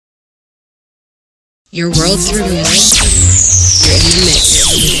Your world's removed. You're in the mix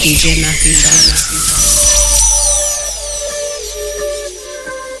with DJ Matthew Charles.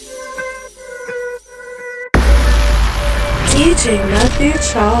 DJ Matthew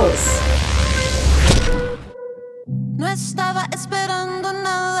Charles. No estaba esperando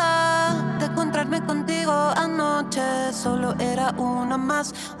nada de encontrarme contigo anoche. Solo era una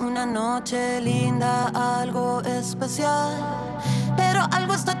más, una noche linda, algo especial. Pero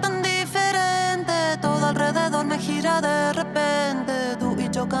algo está tan diferente, todo alrededor me gira de repente. Tú y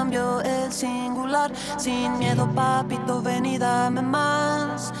yo cambio el singular. Sin miedo, papito, ven y dame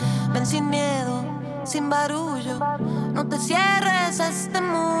más. Ven sin miedo, sin barullo. No te cierres a este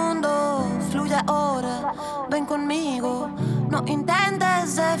mundo. Fluye ahora, ven conmigo. No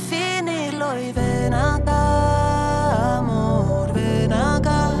intentes definirlo. Y ven acá, amor, ven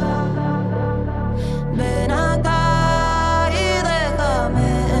acá. Ven acá y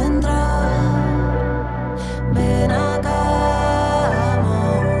déjame entrar. Ven acá,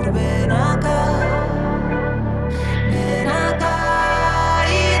 amor, ven acá. Ven acá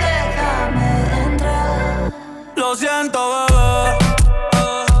y déjame entrar. Lo siento, bebé.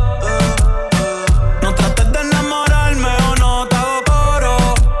 No trates de enamorarme o no te hago coro.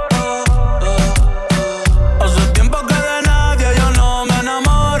 Hace tiempo que de nadie yo no me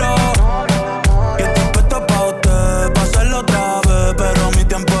enamoro. Y estoy puesto pa' usted, pa' hacerlo otra vez, pero mi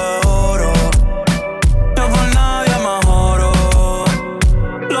tiempo es oro. Yo por nadie me joro.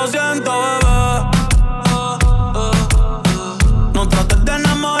 Lo siento, bebé. No trates de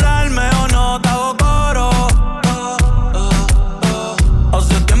enamorarme o no te hago coro.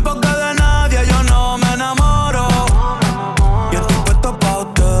 Hace tiempo que de nadie yo no me enamoro. Y estoy puesto pa'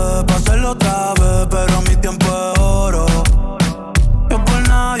 usted, pa' hacerlo otra vez, pero mi tiempo es oro. Yo por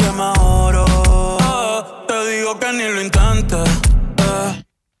nadie me joro. Te digo que ni lo intentes.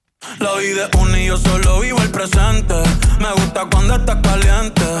 La vida es una y yo solo vivo el presente. Me gusta cuando estás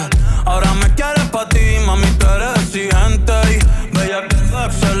caliente. Ahora me quieres pa' ti, mami, tú eres exigente. Y bella que es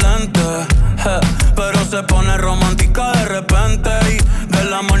excelente. Pero se pone romántica de repente. Y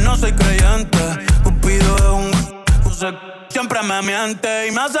del amor no soy creyente. Cupido es un siempre me miente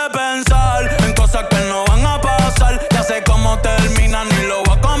y me hace pensar en cosas que no van a pasar. Ya sé cómo termina, ni lo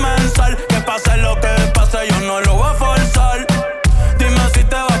voy a comenzar. Que pase lo que pase, yo no lo voy a forzar. Dime si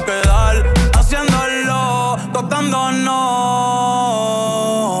te va a quedar haciéndolo, tocándonos.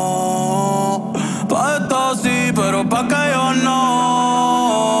 Pa' esto sí, pero pa' que yo no.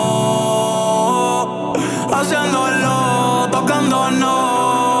 Haciéndolo, tocándonos.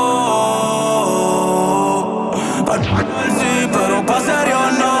 Sí, pero pa' serio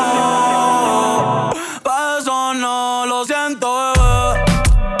no. Pa' eso no, lo siento, bebé.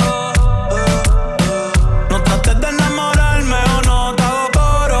 No trates de enamorarme o no te hago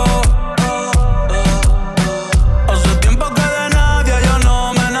coro. Hace tiempo que de nadie yo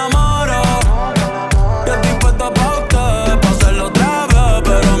no me enamoro. Y estoy puesto pa' usted, pa' hacerlo otra vez,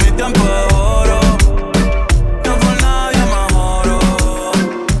 pero mi tiempo es oro. Yo por nadie me joro.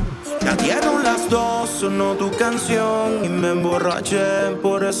 Ya dieron las 2, sonó tu canción y me emborraché.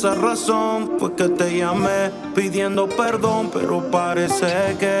 Por esa razón fue que te llamé pidiendo perdón, pero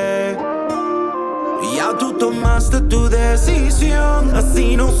parece que ya tú tomaste tu decisión.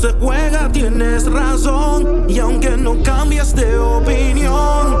 Así no se juega, tienes razón. Y aunque no cambias de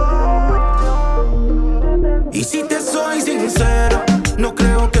opinión, y si te soy sincero, no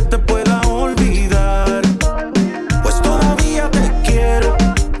creo que te pueda olvidar, pues todavía te quiero.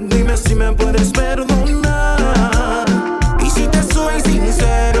 Dime si me puedes perdonar. Y si te soy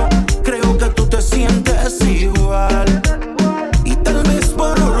sincero, creo que tú te sientes igual. Y tal vez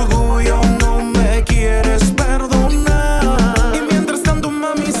por orgullo no me quieres perdonar. Y mientras tanto,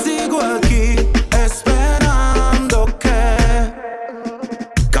 mami, sigo aquí esperando que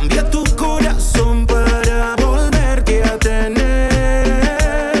cambie tu corazón para volverte a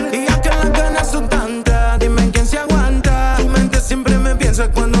tener. Y ya que las ganas son tantas, dime quién se aguanta. Tu mente siempre me piensa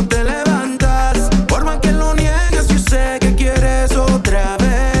cuando te levantas. Por más que lo niegues, yo sé que quieres otra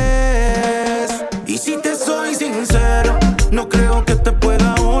vez. Y si te soy sincero, no creo que te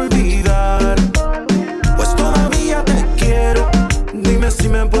pueda olvidar, pues todavía te quiero. Dime si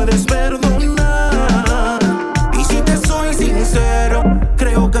me puedes perdonar. Y si te soy sincero,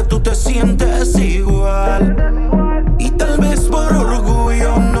 creo que tú te sientes igual. Y tal vez por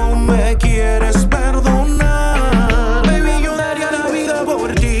orgullo no me quieres perdonar. Baby, yo daría la vida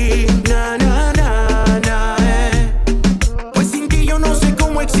por ti. Na, na, na, na, pues sin ti yo no sé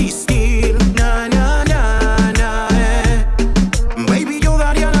cómo existir. Na, na, na, na, baby, yo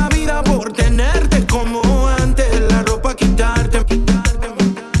daría la vida por tenerte como antes. La ropa quitarte,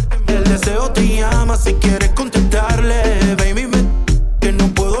 el deseo te llama. llama si quieres contestarle. Baby, que no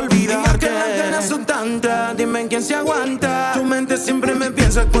puedo olvidarte. Y que las ganas son tantas, dime en quién se aguanta. Tu mente siempre me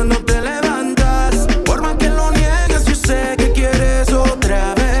piensa cuando te levantas. Por más que lo niegues, yo sé que quieres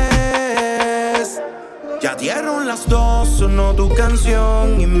otra vez. Ya dieron las 2, sonó tu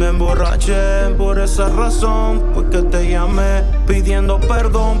canción y me emborraché por esa razón. Fue que te llamé pidiendo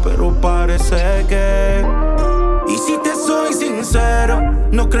perdón, pero parece que... Y si te soy sincero,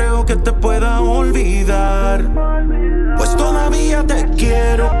 no creo que te pueda olvidar, pues todavía te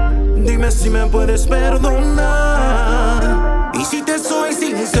quiero. Dime si me puedes perdonar. Y si te soy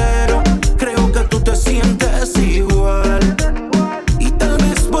sincero, creo que tú te sientes igual. Y tal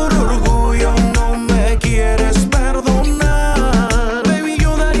vez por orgullo no me quieres perdonar. Baby,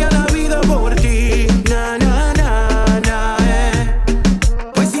 yo daría la vida por ti. Na, na, na, na,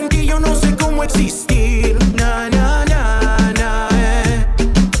 Pues sin ti yo no sé cómo existir. Na, na, na, na,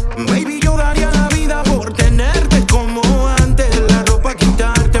 Baby, yo daría la vida por tenerte como antes. La ropa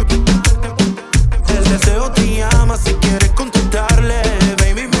quitarte. El deseo te llama si quieres contestarle.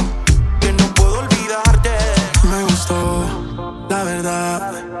 Baby, que no puedo olvidarte. Me gustó, la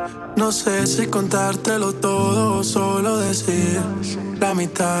verdad. No sé si contártelo todo o solo decir la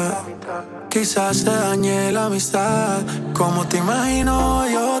mitad. Quizás te dañe la amistad. Como te imagino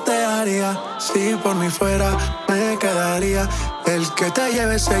yo te haría. Si por mí fuera me quedaría. El que te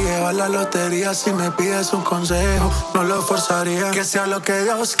lleve se lleva la lotería. Si me pides un consejo no lo forzaría. Que sea lo que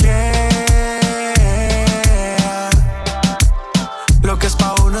Dios quiera. Lo que es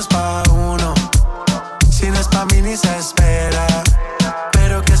pa' uno es pa' uno. Si no es pa' mí ni se espera.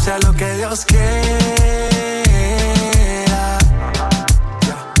 Pero que sea lo que Dios quiera.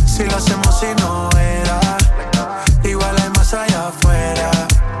 Si lo hacemos y no era, igual hay más allá afuera.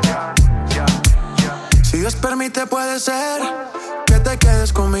 Si Dios permite puede ser que te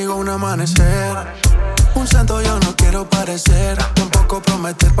quedes conmigo un amanecer. Un santo yo no quiero parecer, tampoco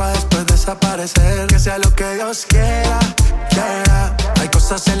prometer pa' después desaparecer. Que sea lo que Dios quiera, quiera. Hay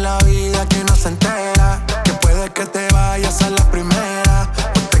cosas en la vida que no se entera, que puede que te vayas a la primera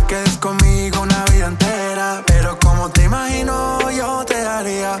o te quedes conmigo una vida entera. Pero como te imagino yo te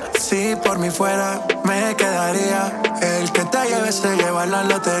daría. Si por mí fuera me quedaría. El que te lleve se lleva la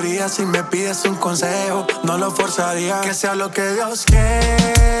lotería. Si me pides un consejo no lo forzaría. Que sea lo que Dios quiera.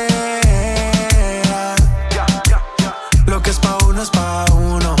 Lo que es pa' uno es pa'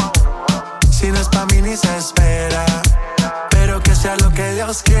 uno. Si no es pa' mí ni se espera. Pero que sea lo que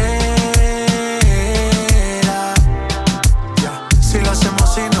Dios quiera. Si lo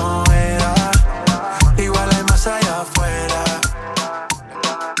hacemos y no era, igual hay más allá afuera.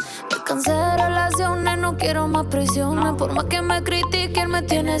 Me cansé de relaciones, no quiero más prisiones. Por más que me critiquen me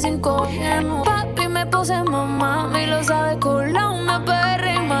tiene sin cogerno. Papi me puse mamá, y lo sabe con la una PR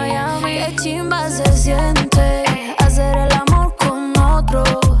en Miami. Qué chimba se siente hacer el amor con otro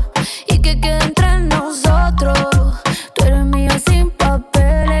y que quede entre nosotros. Tú eres mío sin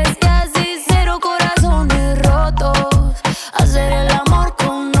papeles y así cero corazones rotos. Hacer el amor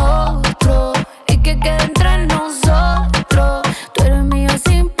con otro y que quede entre nosotros. Tú eres mío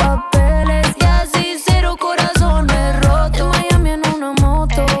sin papeles y así cero corazones rotos. En Miami en una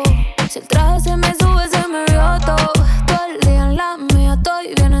moto, si el traje se me sube se me vio todo. Todo el día en la mía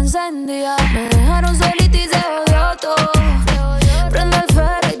estoy bien encendida. Me dejaron solita y se jodió todo. Prendo el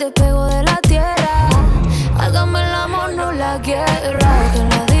ferro y te pego de la tierra. Hágame el amor, no la guerra. Que en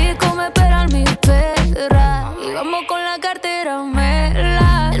la disco me esperan mis perras. Y vamos con la cartera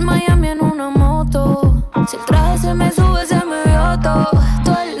mela. En Miami en una moto, si el traje se me sube se me vio todo.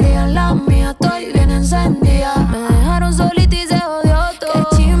 Todo el día en la mía estoy bien encendida. Me dejaron solita y se jodió todo.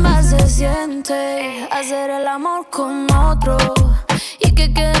 Qué chimba se siente hacer el amor con otro y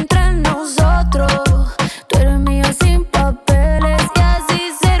que quede entre nosotros. Tú eres mío sin papeles y así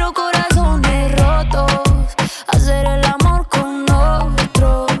cero corazones rotos. Hacer el amor con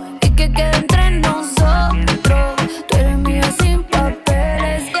otro y que quede entre nosotros. Tú eres mío sin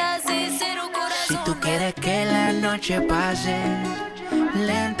papeles y así cero corazones. Si tú quieres que la noche pase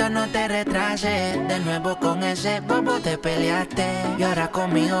lento, no te retrases. De nuevo con ese bobo te peleaste y ahora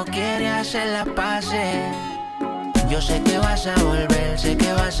conmigo quieres hacer las paces. Yo sé que vas a volver, sé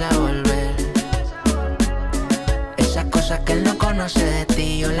que vas a volver. Esas cosas que él no conoce de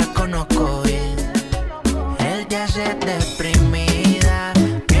ti, yo las conozco bien. Él te hace deprimida,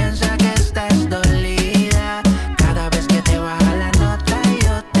 piensa que estás dolida. Cada vez que te baja la nota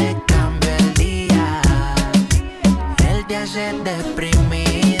yo te cambio el día. Él te hace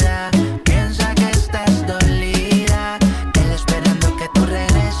deprimida, piensa que estás dolida. Él esperando que tú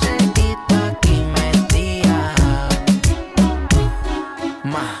regreses y tú aquí metida.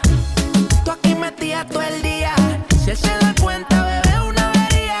 Tú aquí metida todo el día. Si él se da cuenta, bebé, una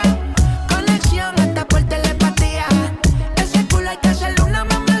avería. Conexión hasta por telepatía. Ese culo hay que hacerle una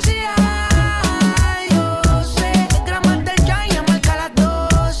membresía. Yo sé, gramas del chai, ya marca las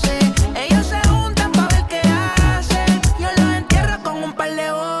 12. Ellos se juntan pa' ver qué hacen. Yo los entierro con un par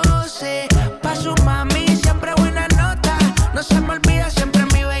de voces. Pa' su mami siempre buena nota. No se me olvida siempre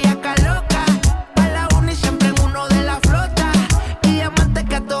mi bellaca loca. Pa' la uni siempre en uno de la flota. Y diamantes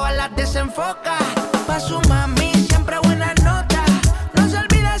que a todas las desenfoca. Pa' su mami siempre buena nota. No se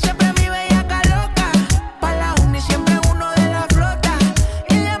olvida siempre mi bellaca loca. Pa' la uni siempre uno de la flota.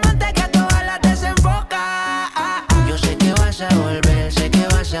 Y diamantes que a todas las desenfoca. Yo sé que vas a volver, sé que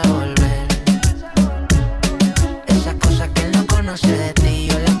vas a volver. Esas cosas que él no conoce de ti,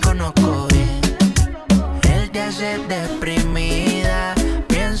 yo las conozco bien. Él te hace deprimida,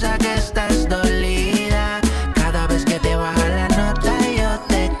 piensa que estás dolida. Cada vez que te baja la nota, yo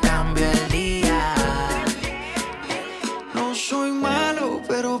te cambio el día. No soy malo,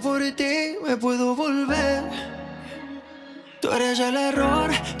 pero por ti me puedo volver. Tú eres el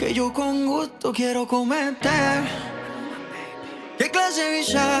error que yo con gusto quiero cometer. ¿Qué clase de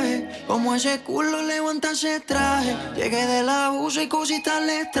visaje? Como ese culo levanta ese traje. Llegué del abuso y cositas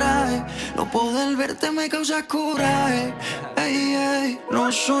le traje. No poder verte me causa coraje. Ey, ey.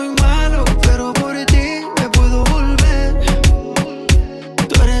 No soy malo, pero por ti me puedo volver.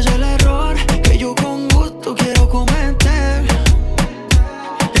 Tú eres el error que yo con gusto quiero cometer.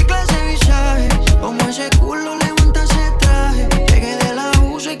 ¿Qué clase de visaje? Como ese culo levanta ese traje. Llegué del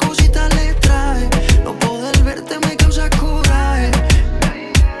abuso y cositas le traje. No poder verte me causa coraje.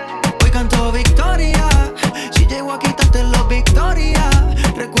 Hoy canto victoria. Si llego a quitarte la victoria.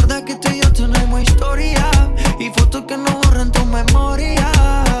 Recuerda que tú y yo tenemos historia. Y fotos que no borran tu memoria.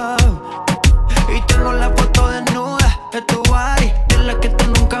 Y tengo la foto desnuda de tu body. De la que tú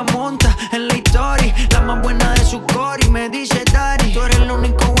nunca montas en la historia. La más buena de su core y me dice Dari. Tú eres lo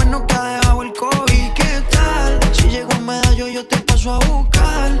único bueno que ha dejado el COVID. ¿Qué tal? Si llego a medallo yo te paso a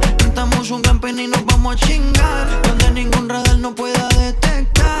buscar. Cantamos un campeón y nos vamos a chingar. Donde ningún radar no pueda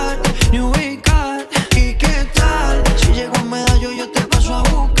detectar ni ubicar. ¿Y qué tal? Si llego a medallo yo te paso a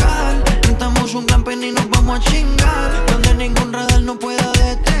buscar. Cantamos un campeón y nos vamos a chingar. Donde ningún radar no pueda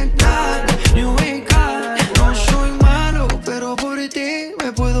detectar ni ubicar. No soy malo, pero por ti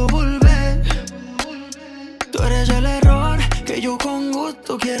me puedo volver. Tú eres el error que yo con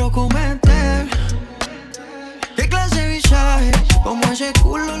gusto quiero cometer. ¿Qué clase de visaje? Como ese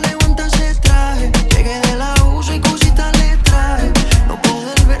culo levanta ese traje. Llegué del abuso y cositas le traje. No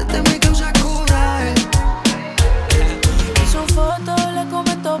poder verte me causa coraje. Su foto le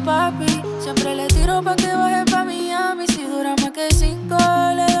comentó papi. Siempre le tiro pa' que baje pa' Miami. Si dura más que 5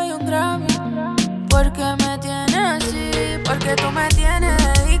 le doy un Grammy. Porque me tienes así. Porque tú me tienes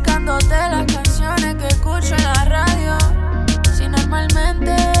dedicándote las canciones que escucho en la radio. Si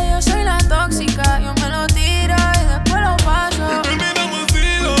normalmente yo soy la tóxica, yo me lo tiro y después lo paso. Terminamos así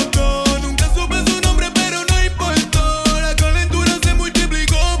los dos. Nunca supe su nombre, pero no importó. La calentura se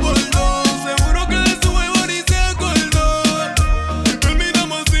multiplicó por 2. Seguro que de su huevo ni se acordó.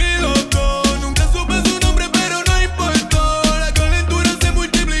 Terminamos así los dos. Nunca supe su nombre, pero no importó. La calentura se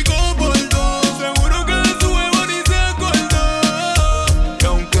multiplicó por 2. Seguro que de su huevo ni se acordó. Y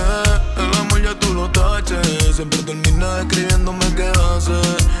aunque el amor ya tú lo taches, siempre termina escribiéndome qué hace.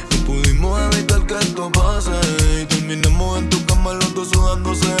 Y pudimos evitar que esto pase. Y terminamos en tu cama los dos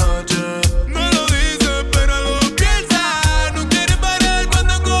sudando CH. No lo dices, pero lo piensas. No quieres parar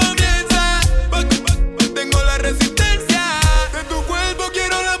cuando comienza. Tengo la resistencia. De tu cuerpo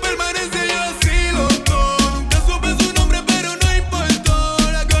quiero la permanencia. Yo así lo dos. Nunca supe su nombre, pero no importó.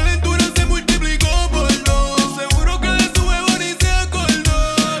 La calentura se multiplicó por 2. Seguro que de su huevo ni se acordó.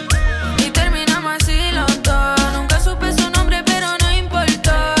 Y terminamos así los dos. Nunca supe su nombre, pero no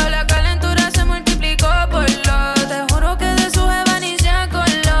importó. La calentura se multiplicó por 2. Te juro que de su jeva ni se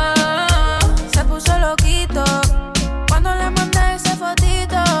acordó. Se puso loquito cuando le mandé esa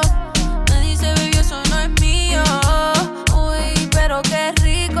fotito. Me dice, baby, eso no es mío. Uy, pero qué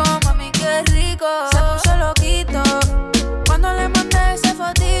rico, mami, qué rico. Se puso loquito cuando le mandé esa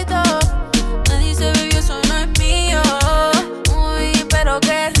fotito. Me dice, baby, eso no es mío. Uy, pero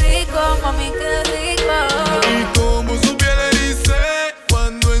qué rico, mami, qué rico. Y como su piel erice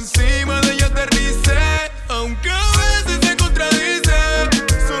cuando encima de ella aterrice. Aunque a veces se contradice,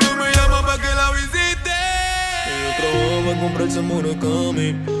 solo me llama pa' que la visite. Ella trabaja pa' comprarse Murakami.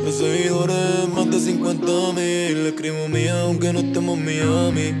 Los seguidores más de 50,000. Le escribo mía aunque no estemos en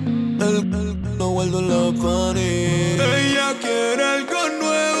Miami. Él lo guardo en la party. Ella quiere algo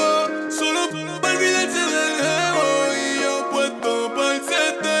nuevo, solo para olvidarse del jevo. Y yo puesto pa'l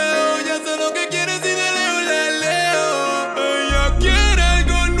seteo, ya sé lo que quiero.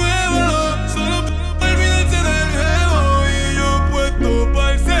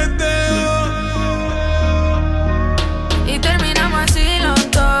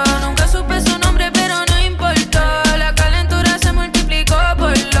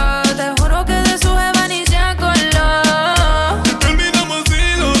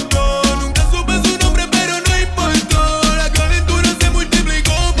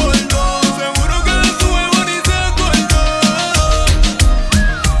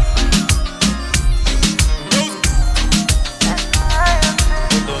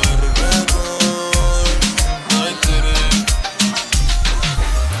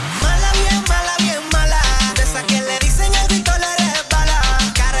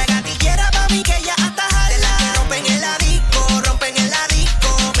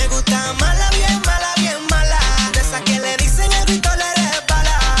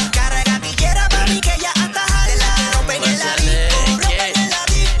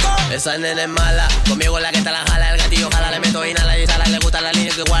 Esa nena es mala, conmigo la que te la jala. El gatillo jala, le meto inhala y sala. Le gusta la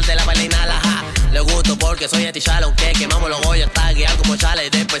línea que guarde la pala inhala, ja. Le gusto porque soy anti-chala, aunque quemamos los goyos. Está guiado como chala y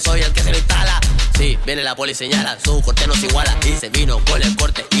después soy el que se lo instala. Sí, viene la poli señala, su corte nos iguala. Y se vino con el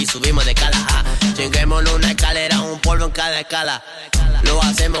corte y subimos de escala, ja. Chinguémonos una escalera, un polvo en cada escala. Lo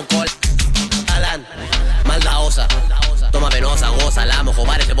hacemos con Alan, maldadosa. Toma venosa, goza, la mojo,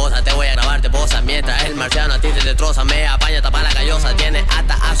 bares de bosa. Te voy a grabar, te posa. Mientras el marciano a ti te destroza. Me apaña, tapa la callosa. Tiene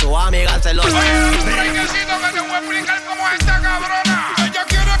hasta a su amiga celosa. Oye, Requecito, que te voy a explicar cómo es esta cabrona. Ella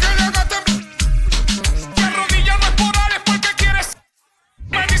quiere que le haga que rodilla no es por es porque quieres.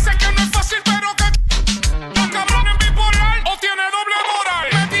 Me dice que no es fácil, pero que los cabrones bipolar o tiene doble moral.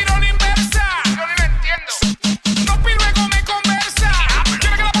 Me tiro la inversa. Yo no la entiendo. No pi luego me conversa.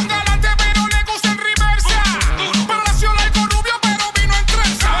 Quiere que la ponga adelante, pero le gusta en reversa. Pero nació con rubio, pero vino en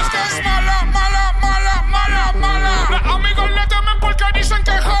trenza. Es que es mala, mala, mala, mala, mala. Las amigas le temen porque dicen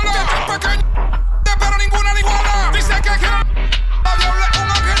que jala. Que es pequeña, pero ninguna ni iguala. Dice que quiere la diabla es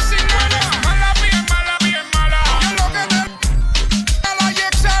un ángel sin mala. Mala, bien mala, bien mala. Y es lo que te jala y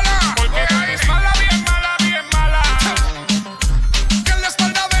exhala. Porque es mala, bien mala, bien mala. Que en la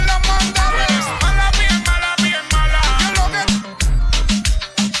espalda de la manda. Es mala, bien mala, bien mala. Y es lo que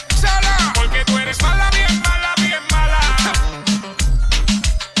exhala. Porque tú eres mala, bien mala, bien mala.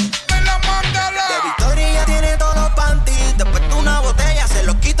 De la mandala. De Victoria ya tiene todos los panties. Después de una botella se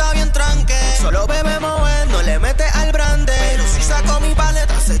los quita bien tranque. Solo bebe mover, no le mete al brande. Pero si saco mi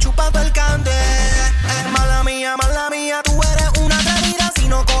paleta se chupa todo el cande. Mala mía, tú eres una atrevida. Si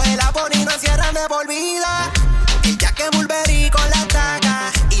no coge la poli no encierran de por vida. El jaque Mulberry con la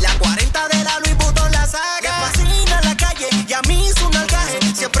taca y la 40 de la Louis Vuitton la saca. Le fascina la calle y a mí su nalgaje.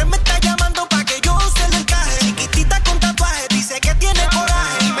 Siempre me está llamando pa' que yo se le encaje. Chiquitita con tatuaje, dice que tiene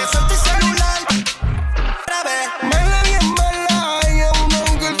coraje. Y me suelta el celular otra vez. Mala, bien mala, ella es una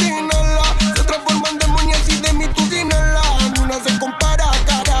mujer sin ala. Se transforma en demonio así de mí tú sin ala. Una se compara a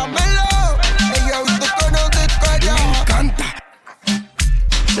caramelo. Ella viste cara de cara. Me encanta.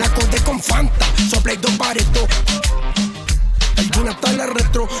 La code con Fanta, sopla y dos baretos. Alguna está la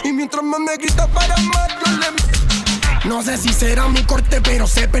retro. Y mientras más me grita para más, yo le... No sé si será mi corte, pero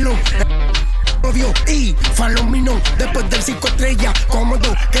se peló. Novio y falomino. Después del 5 estrellas,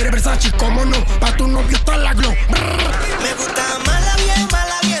 cómodo. Quiere Versace, cómo no. Pa' tu novio está la glow. Me gusta mala, bien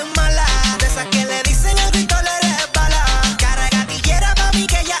mala. De esas que le dicen el grito le resbala. Cara gatillera, papi,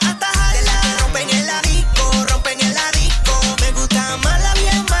 que ya hasta jala. Rompen en la disco. Me gusta mala,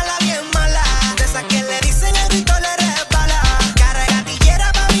 bien mala. De esas que le dicen el grito le resbala. Cara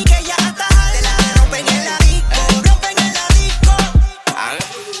gatillera, papi, que ya hasta jala. Rompen en la disco.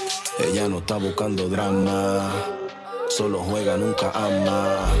 Ella no está buscando drama, solo juega, nunca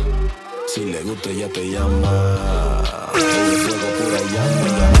ama. Si le gusta ella te llama. El fuego pura llama.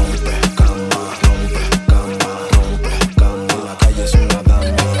 Ella rompe cama, rompe cama, rompe cama. En la calle es una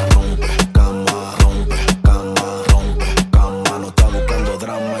dama. Rompe cama, rompe cama, rompe cama. No está buscando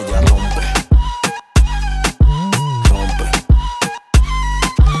drama, ella rompe. Rompe.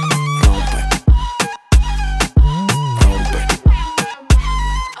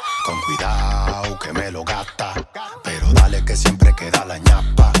 Con cuidado que me lo gasta, pero dale que siempre queda la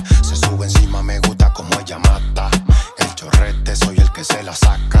ñapa. Se sube encima, me gusta como ella mata. El chorrete soy el que se la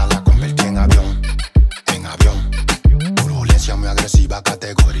saca. La convertí en avión. Turbulencia muy agresiva,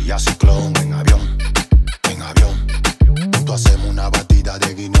 categoría ciclón. En avión. Junto hacemos una batida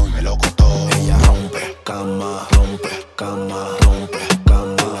de guineo y me lo costó. Ella rompe cama, rompe cama, rompe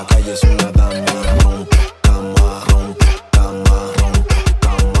cama. En la calle es una dama. Rompe cama, rompe cama, rompe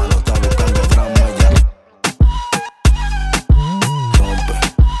cama. No está buscando drama, ya rompe.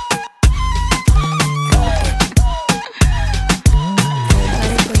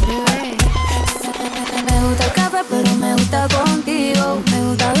 Me gusta el café, pero me gusta contigo. Me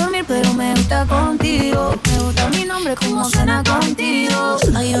gusta dormir, pero me gusta contigo. Me gusta mi nombre, como suena contigo.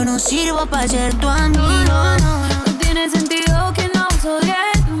 Ay, yo no sirvo para ser tu amigo. No tiene sentido que no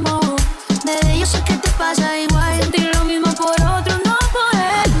odiemos. Bebé, yo sé que te pasa igual. Sentir lo mismo por otro no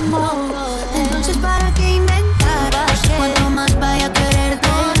podemos. Entonces, ¿para qué inventar? Cuanto más vaya a quererte,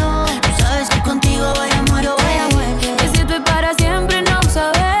 tú sabes que contigo voy a morir. Que si estoy para siempre no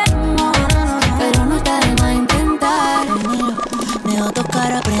sabemos. Pero no está de más intentar. Me va a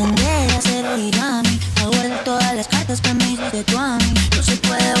tocar aprender a hacer origami. A guardar todas las cartas que me hiciste tú a mí. No se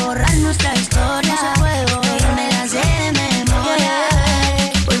puede borrar nuestra historia. No se puede borrar.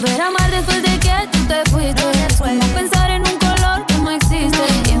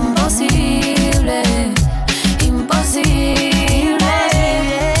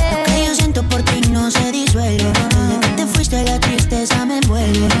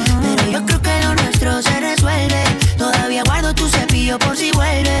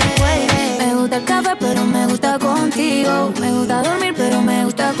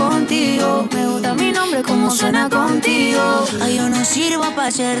 digo. Me gusta mi nombre como suena contigo. Ay, yo no sirvo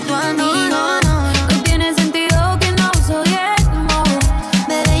pa' ser tu amigo. No tiene sentido que no soy emo.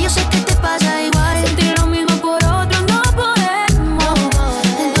 Bebé, yo sé que te pasa igual. Sentir lo mismo por otro no podemos.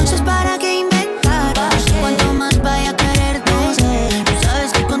 Entonces, ¿para qué inventar? Cuanto más vaya a quererte, tú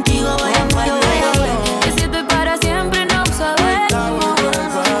sabes que contigo voy a volver. Que si estoy para siempre no sabemos.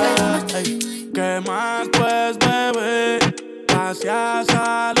 ¿Qué más pues, bebé? Gracias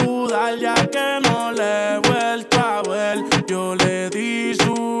a saludar ya que no le he vuelto a ver. Yo le di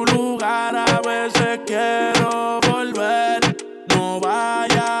su lugar, a veces quiero volver. No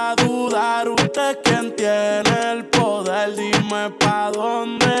vaya a dudar, usted quien tiene el poder. Dime pa'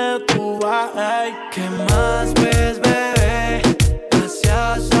 dónde tú vas, ey. ¿Qué más ves, bebé? Gracias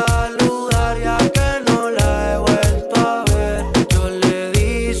a saludar ya que no la he vuelto a ver. Yo le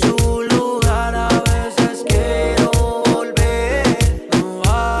di su lugar, a veces quiero volver. No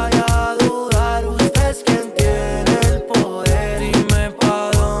vaya a dudar, usted es quien tiene el poder. Dime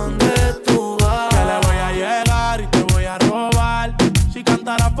pa' dónde tú vas. Que le voy a llegar y te voy a robar. Si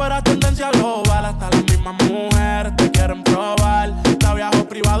cantara fuera tendencia global, hasta las mismas mujeres te quieren probar. La viajo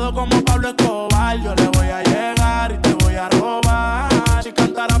privado como Pablo Escobar. Yo le voy a llegar y te voy a robar. Si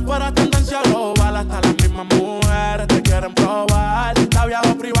cantara fuera tendencia global, hasta las mismas mujeres te quieren probar. La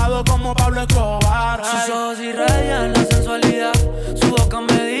viajo privado como Pablo Escobar. Sus ojos irradian la sensualidad. Su boca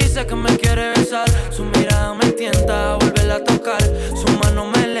me dice que me quiere besar. Su mirada me tienta a volverla a tocar. Su mano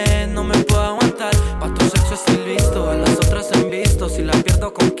me lee, no me puedo aguantar. Pa' tu sexo estoy listo, a las otras he visto. Si la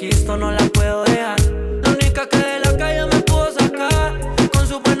pierdo conquisto, no la puedo dejar. La única que de la calle me pudo sacar. Con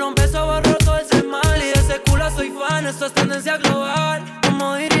su buen beso borró todo ese mal. Y de ese culo soy fan, esto es tendencia global.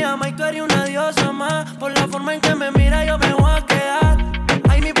 Como diría Myke, tú eres una diosa más. Por la forma en que me mira yo me voy a quedar.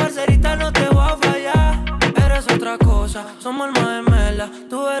 Ay, mi parcerita, no te voy a fallar. Eres otra cosa, somos alma gemela.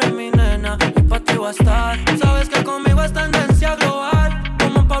 Tú eres mi nena y pa' ti voy a estar. Sabes que conmigo es tendencia global.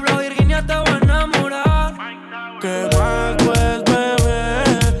 Como Pablo Virginia te voy a enamorar. ¿Qué más pues,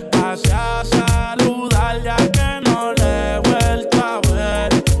 bebé? Hacia saludar ya que no le he vuelto a ver.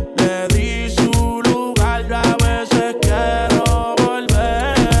 Le di su lugar, yo a veces quiero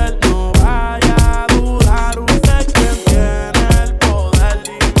volver. No vaya a dudar, usted es quien tiene el poder.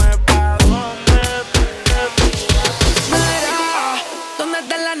 Dime pa' dónde Mira, ¿dónde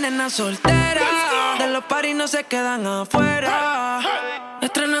están las nenas solteras? De los paris no se quedan afuera.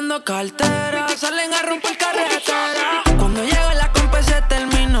 Estrenando cartera, salen a romper carretera. Cuando llega la compa se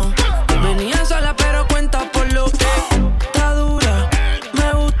terminó. Venía sola pero cuenta por lo que está dura.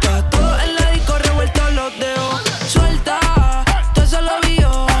 Me gusta todo en la disco revuelto los dedos. Suelta, todo eso lo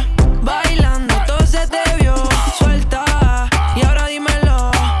vio. Bailando, todo se te vio. Suelta, y ahora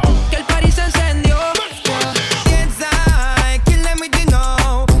dímelo, que el party se encendió. Inside, kill them with the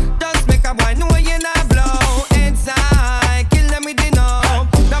know. Just make a boy know you not blow. Inside, kill them with the know.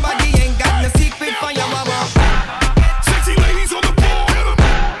 Nobody ain't got no secret for your mama. Sexy ladies on the floor.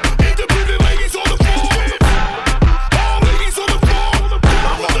 Independent ladies on the floor. All ladies on the floor.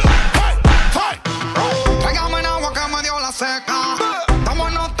 Tráigame agua que me dio la seca. Estamos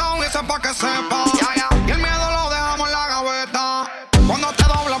anotados y eso es pa' que sepa. Y el miedo lo dejamos en la gaveta. Cuando te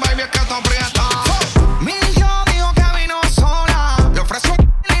dobla, baby, es que te aprieta. Mi yo dijo que vino sola. Le ofrecí un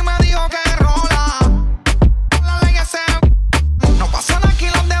y me dijo que rola. La ley ese no pasa nada aquí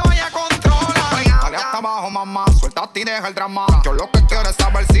donde vaya a controlar. Dale hasta abajo, mamá. Suéltate y deja el drama. Yo lo que quiero es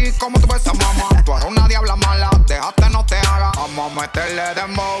saber si como tú ves a mamá. Tú eres una diabla mala. Déjate, no te haga. Vamos a meterle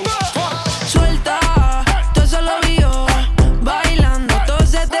dembow. Suelta, todo eso lo vio. Bailando, todo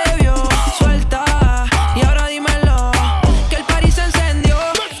se te vio. Suelta, y ahora dímelo, que el party se encendió.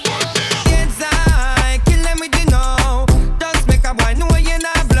 Inside, kill them with the know. Just make a boy know you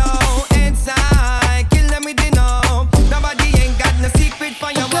not blow. Inside, kill them with the know. Nobody ain't got no secret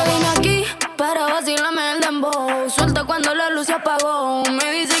for your Que vine mama. aquí para vacilarme el dembow. Suelta cuando la luz se apagó.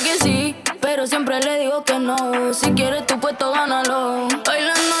 Me dice que sí, pero siempre le digo que no. Si quieres tu puesto, gánalo.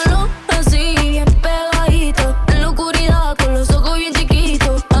 Bailándolo así, bien pegadito. En la oscuridad, con los ojos bien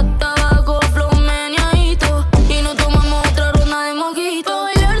chiquitos. Hasta abajo, flow meneadito. Y no tomamos otra ronda de mojito.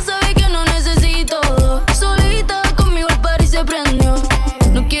 Bailar sabe que no necesito. Solita conmigo el party se prendió.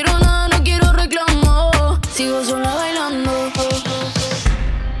 No quiero nada, no quiero reclamo. Sigo sola bailando.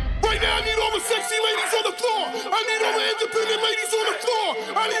 Right now, I need all the sexy ladies on the floor. I need all the independent ladies on the floor.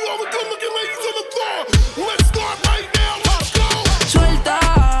 I need all the good-looking ladies on the floor. Let's start right now. Let's go. Suelta,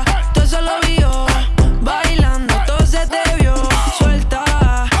 todo eso lo vio. Bailando, todo se te vio. Suelta,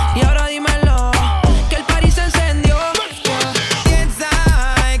 y ahora dímelo, que el party se encendió.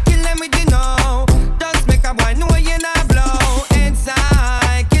 Inside, kill them with the know. Just make a boy know you not blow.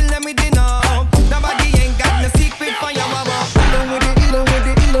 Inside, kill them with the know.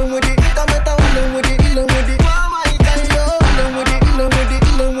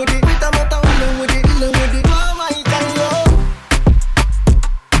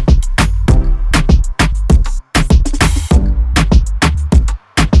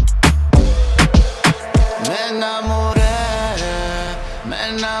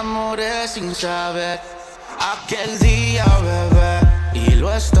 aquel día, bebé, y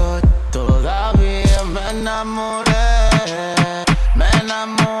lo estoy todavía. Me enamoré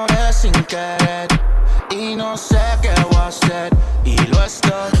sin querer y no sé qué voy a hacer, y lo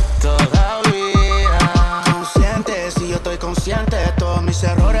estoy todavía. Consciente, si yo estoy consciente de todos mis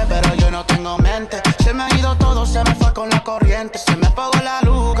errores, pero yo no tengo mente. Se me ha ido todo, se me fue con la corriente. Se me apagó la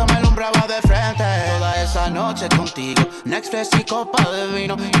luz que me alumbraba de frente. Toda esa noche contigo, un express y copa de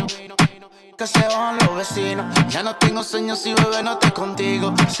vino. Que se van los vecinos. Ya no tengo sueños si bebé no estoy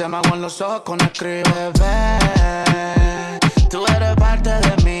contigo. Se me aguan los ojos con el crío. Bebé, tú eres parte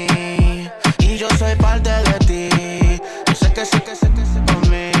de mí y yo soy parte de ti. Yo sé que por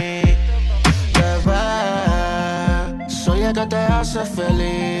mí. Bebé, soy el que te hace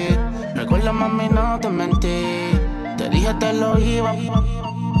feliz. Recuerda, mami, no te mentí. Te dije te lo iba.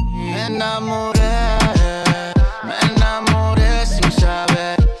 Me enamoré sin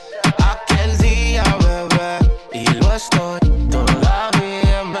saber. Aquel día, bebé, y lo estoy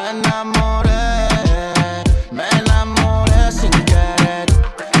todavía. Me enamoré sin querer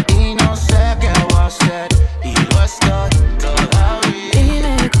y no sé qué voy a hacer, y lo estoy todavía.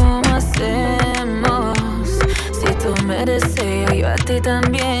 Dime cómo hacemos, si tú me deseas, yo a ti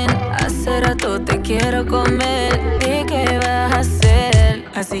también. Hace rato te quiero comer, ¿y qué vas a hacer?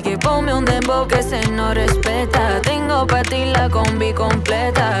 Así que ponme un dembow que se no respeta. Tengo pa' ti la combi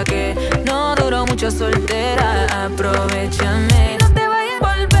completa, que no duró mucho soltera. Aprovechame, no te vayas a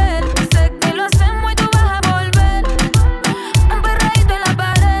volver. Sé que lo hacemos y tú vas a volver. Un perreíto en la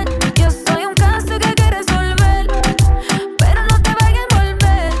pared. Yo soy un caso que hay que resolver, pero no te vayas a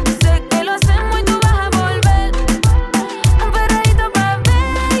volver. Sé que lo hacemos y tú vas a volver. Un perreíto pa'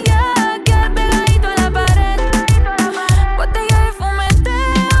 bella, que pegadito en la pared. Botella de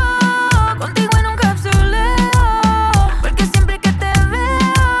fumeteo, contigo en un capsuleo. Porque siempre que te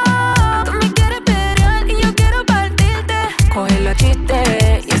veo, tú me quieres pelear y yo quiero partirte. Coge la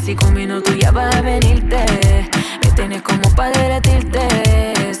chiste y así con minutos ya vas a venirte. Me tienes como pa' derretirte.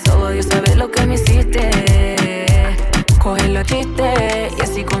 Solo Dios sabe lo que me hiciste. Coge la chiste y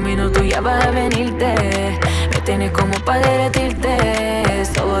así con minutos ya vas a venirte. Me tienes como pa' derretirte.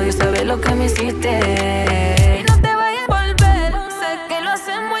 Solo Dios sabe lo que me hiciste. Y no te vayas a volver. Sé que lo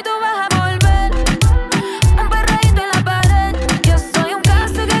hacemos y tú vas a volver. Un perreíto en la pared. Yo soy un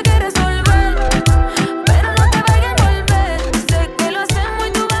caso que hay que resolver, pero no te vayas a volver. Sé que lo hacemos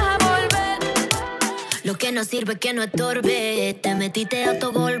y tú vas a volver. Lo que no sirve que no estorbe. Te metiste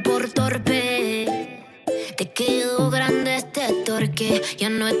autogol por torpe. Te quedó grande este torque. Ya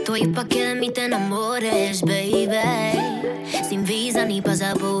no estoy pa' que de mí te enamores, baby. Sin visa ni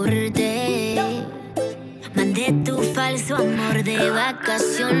pasaporte. Mandé tu falso amor de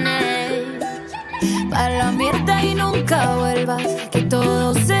vacaciones pa' la mierda y nunca vuelvas. Que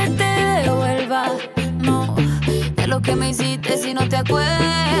todo se te devuelva. No, de lo que me hiciste si no te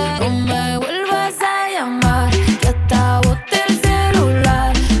acuerdas. No me vuelvas a llamar, que hasta boté el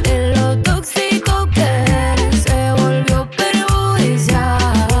celular. De lo tóxico que eres, se volvió perjudicial.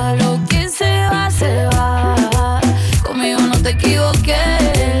 Lo que se va. Conmigo no te equivoqué.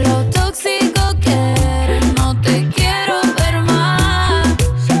 De lo tóxico que eres, no te quiero ver más.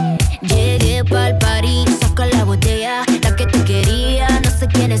 Llegué pa'l party, saca la botella. La que te quería, no sé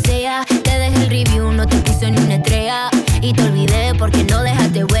quién es ella. Te dejé el review, no te puse ni una estrella. Y te olvidé porque no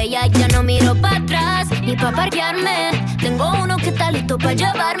dejaste huella. Ya no miro para atrás ni pa' parquearme. Tengo uno que está listo pa'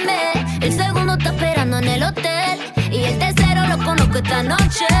 llevarme. El segundo está esperando en el hotel. Y el tercero lo conozco esta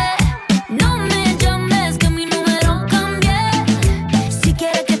noche. No me llames que mi número cambié. Si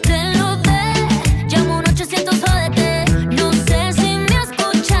quieres que te lo dé, llamo un 800 jódete. No sé si me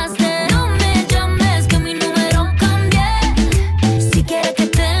escuchaste. No me llames que mi número cambié. Si quieres que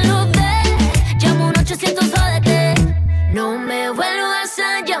te lo dé, llamo un 800 jódete. No me vuelvas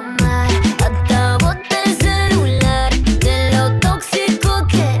a llamar, hasta boté el celular. De lo tóxico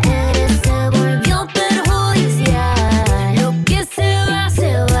que eres, se volvió perjudicial. Lo que se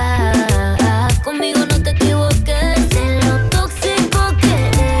va. Conmigo no te equivoques. De lo tóxico que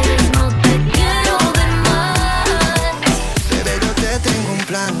eres, no te quiero ver más. Bebé, yo te tengo un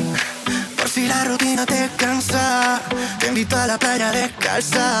plan. Por si la rutina te cansa, te invito a la playa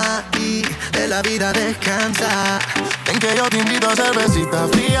descalza y de la vida descansa. Ven que yo te invito a cervecita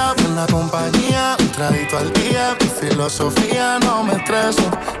fría, buena compañía, un traguito al día. Mi filosofía, no me estreso,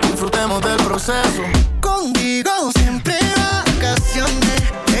 disfrutemos del proceso. Contigo siempre vacaciones,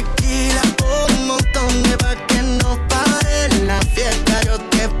 tequila por un montón de pa' que no pare la fiesta. Yo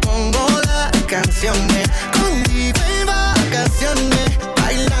te pongo las canciones. Contigo en vacaciones,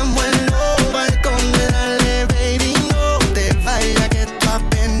 bailamos en los balcones. Dale, baby, no te vayas que esto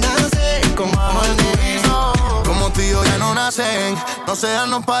apenas se compone. sea,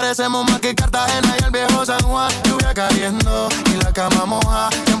 nos parecemos más que Cartagena y el viejo San Juan. Lluvia cayendo y la cama moja,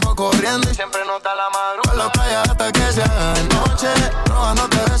 tiempo corriendo y siempre nota la madrugada. La playa hasta que se haga de noche,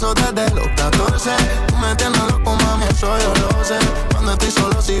 robándote besos desde los 14. Tú me tienes loco, mami, eso yo lo sé. Cuando estoy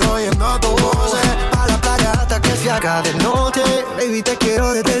solo sigo oyendo tu voz. A la playa hasta que se haga de noche, baby, te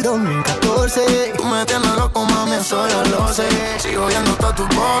quiero desde el 2014. Tú me tienes loco, mami, eso yo lo sé. Sigo oyendo todas tus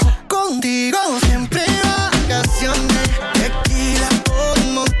voces. Contigo siempre vacaciones, tequila,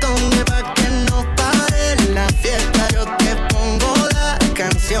 un montón de pa' que no pare la fiesta. Yo te pongo las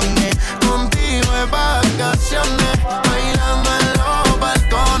canciones. Contigo es vacaciones, bailando en los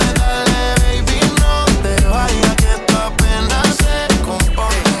balcones. Dale, baby, no te vayas, que esto apenas se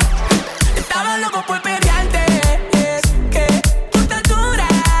compone. Estaba loco por pelearte, es que tu estatura,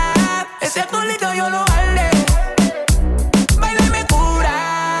 ese culito yo lo vale. Baila y me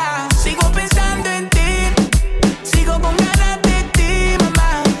cura, sigo pensando en ti, sigo con ganas de ti,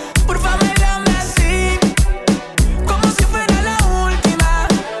 mamá. Por favor, bailame así, como si fuera la última.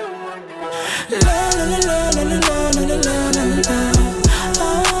 La, la, la, la, la, la, la, la, la, la, la.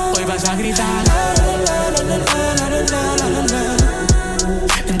 Hoy vas a gritar la, la, la, la, la, la, la, la, la.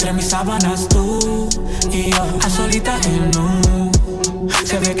 Entre mis sábanas tú y yo a solita en nu.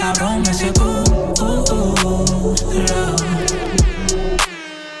 Se ve cabrón ese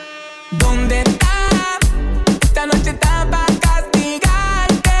 ¿Dónde está? Esta noche está pa'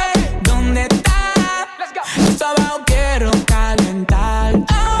 castigarte. ¿Dónde está? Yo abajo quiero calentar.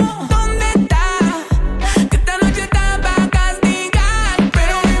 Oh, ¿dónde está? Esta noche está pa' castigar.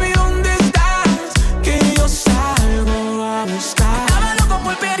 Pero baby, ¿dónde estás? Que yo salgo a buscar. Estaba loco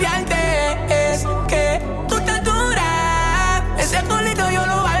por pelearte. Es que tu estatura, ese culito yo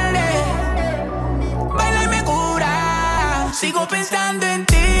lo vale. Baila y me cura, sigo pensando en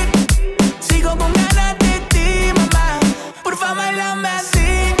ti, sigo con ganas de ti, mamá. Por favor, bailame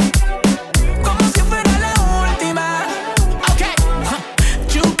así, como si fuera la última. Ok,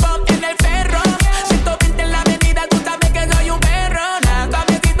 jump up en el ferro, 120 en la avenida, tú sabes que soy un perro. Nada,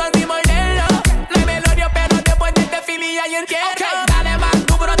 suavecito sin morderlo. No hay velorio, pero después de este fili hay entierro. Okay, dale más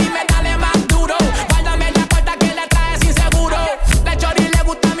duro, dime dale más duro. Guárdame la puerta que la traes inseguro. La chori le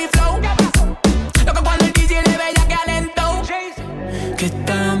gusta mi flow, loco cuando el DJ le ve ya que alentó. ¿Qué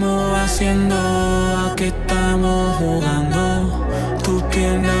estamos haciendo? ¿A qué estamos jugando? Tu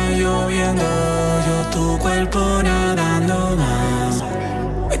pierna lloviendo, yo tu cuerpo nadando más.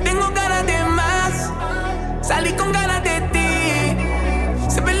 Hoy tengo ganas de más, salí con ganas de ti.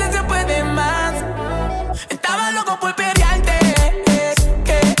 Se pierde, se puede más. Estaba loco por pelearte. Es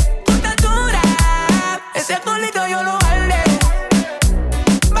que tu estatura, ese culito yo lo vale.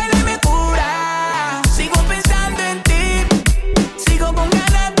 Baila y me cura, sigo pensando en ti, sigo con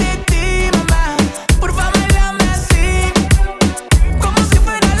ganas de ti, mamá. Por favor, bailame así, como si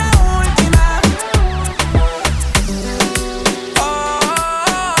fuera la última.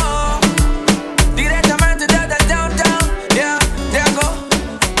 Oh, directamente desde el downtown, yeah, Diego.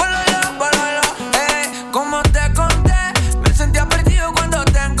 Bololo, como te conté, me sentía perdido cuando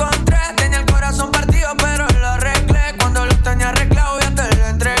te encontré. Tenía el corazón partido, pero lo arreglé. Cuando lo tenía arreglado, ya te lo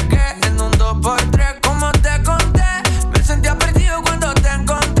entregué en un 2x3. Como te conté, me sentía perdido cuando te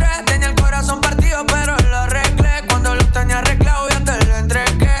encontré. Tenía el corazón partido, pero lo arreglé. Cuando lo tenía arreglado, ya te lo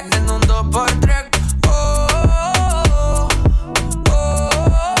entregué en un 2x3.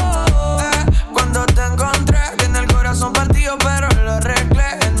 Cuando te encontré, tenía el corazón partido, pero lo arreglé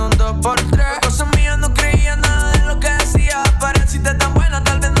en un 2x3. Cosas mías, no creía nada de lo que decía. Pareciste tan buena,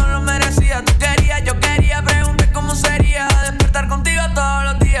 tal vez no lo merecía. Tú querías, yo quería, pregunté cómo sería despertar contigo todos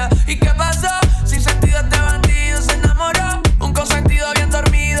los días. ¿Y qué pasó? Sin sentido este bandido se enamoró. Un consentido bien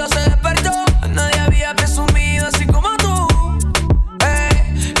dormido se despertó. Nadie había presumido así como tú.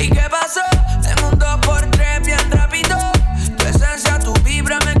 ¿Y qué pasó? En un 2x3 bien rápido. Tu esencia, tu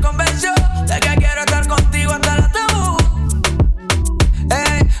vibra me convenció de que quiero estar contigo hasta el ataúd.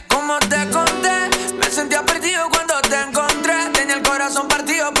 Como te conté, me sentía perdido cuando te encontré. Tenía el corazón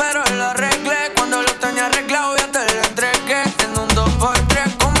partido, pero lo arreglé. Cuando lo tenía arreglado, ya te lo entregué en un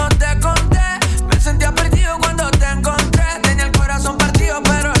 2x3. Como te conté, me sentía perdido cuando te encontré. Tenía el corazón partido,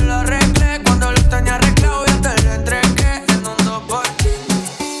 pero lo arreglé. Cuando lo tenía arreglado, ya te lo entregué en un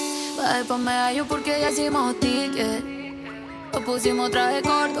 2x3. Bajé pa' medallo porque ya hicimos ticket. Lo pusimos traje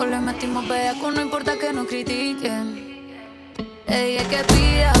corto, le metimos bellaco, no importa que nos critiquen. Le dije que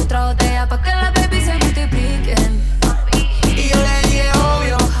pida otra botella pa' que las baby se multipliquen. Y yo le dije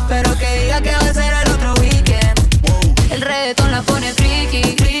obvio, pero que diga que va a ser el otro weekend. El reggaeton la pone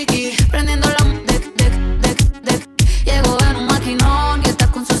friki, friki, prendiendo la dec. Llegó en un maquinón y está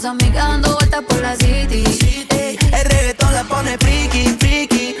con sus amigas dando vueltas por la city. El reggaetón la pone friki,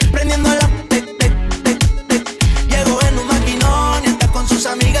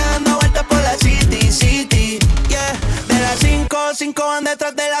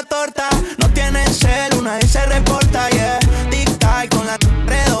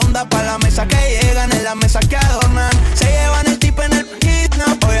 las mesas que adornan. Se llevan el tipo en el hit, no.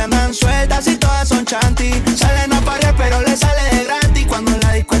 Hoy andan sueltas y todas son chanty. Salen a parir pero le sale de gratis. Cuando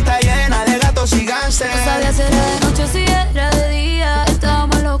la disco está llena de gatos y gánster. No sabía si era de noche o si era de día.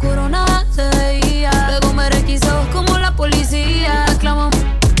 Estábamos en lo oscuro, nada se veía. Luego me requisó como la policía. Clamamos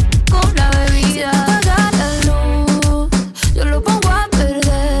con la bebida. Apaga la luz, yo lo pongo a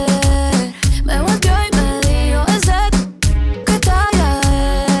perder. Me volteó y me dijo ese que talla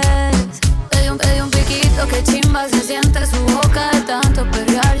es. Pedí un piquito que chimba se siente su boca de tanto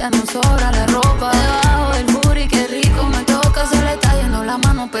perrear. Ya no sobra la ropa debajo del booty, qué rico me toca. Se le está yendo la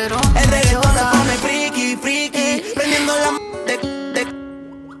mano pero el reggaetón la pone friki, friki. Prendiendo la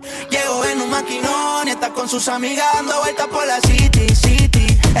Llego en un maquinón y está con sus amigas dando vueltas por la city,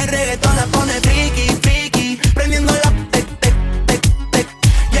 city. El reggaetón la pone friki, friki. Prendiendo la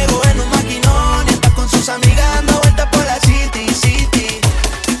Llego en un maquinón y está con sus amigas dando vueltas por la city, city.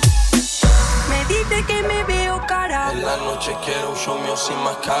 Me dice que me veo cara. En la noche quiero un show mío sin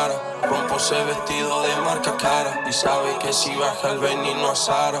máscara. Rompo ese vestido de marca cara. Y sabe que si baja el veneno a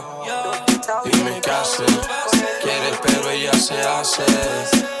Sara. Dime qué hace. Quiere pero ella se hace.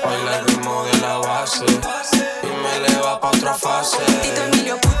 Baila el ritmo de la base. Y me eleva pa' otra fase. Tito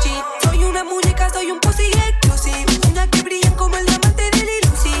Emilio Pucci. Soy una muñeca, soy un pussy exclusive. Uñas que brillan como el diamante de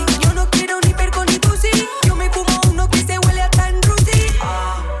Lil Uzi. Yo no quiero ni perco ni pussy. Yo me fumo uno que se huele a tan Rusi.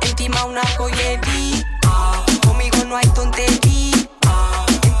 Encima una joyería. Conmigo no hay tontería.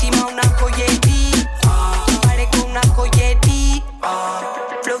 Encima una joyería. Parezco una joyería.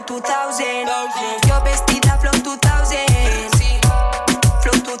 Flow 2000. Yo vestida Flow 2000.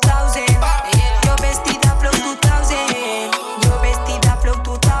 Flow 2000. Yo vestida Flow 2000. Yo vestida Flow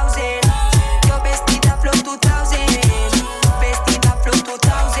 2000. Yo vestida Flow 2000. Vestida Flow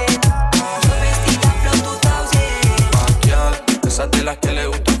 2000. Yo vestida Flow 2000. Maquial, esa de las que le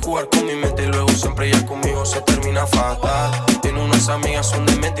gusta jugar con mi mente. Y luego siempre ella conmigo se termina fatal. Tiene unas amigas, son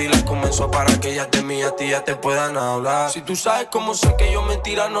de mente y las convenzo para que ellas de mí a ti ya te puedan hablar. Si tú sabes cómo sé que yo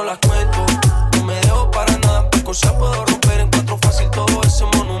mentiras no las cuento. No me dejo para nada, por cosas puedo romper. Encuentro fácil todo ese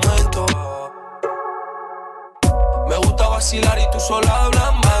monumento. Me gusta vacilar y tú sola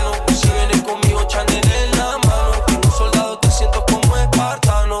hablas mano. Si vienes conmigo, Chanel en la mano. Como un soldado te siento como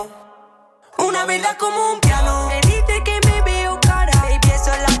espartano. Una verdad como un piano. Me dice que me veo cara. Baby,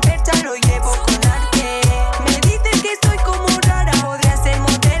 eso es la percha, lo llevo con arte. Me dice que soy como rara. Podría ser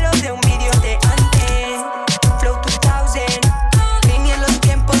modelo de un vídeo de antes. Flow 2000. Vine en los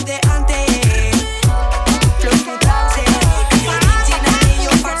tiempos de antes. Flow 2000. Original y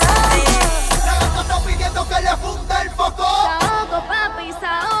yo farsante. La gata está pidiendo que le funde el foco. Saoco, papi,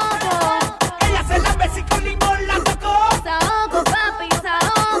 saoco. Ella se la besó y con limón la tocó. Saoco, papi,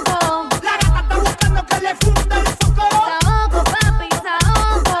 saoco. La gata está buscando que le funde el foco. Saoco, papi,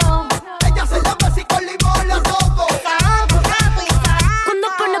 saoco. Ella se la besó y con limón la tocó. Saoco, papi, saoco. Cuando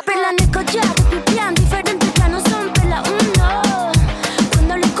pone perla en el collar, pipián diferentes ya no son perla uno.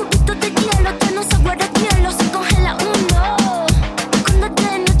 Cuando los cubitos de hielo te no se guarda hielo, se congela uno. Cuando es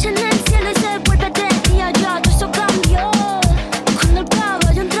de noche en el cielo y se vuelve de día, ya todo eso cambió. Cuando el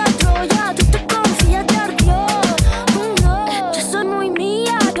caballo entra a Troya, tú te confías de ardió. Yo soy muy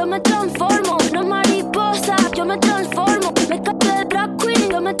mía, yo me transformo. No mariposa, yo me transformo. Me capté de drag queen,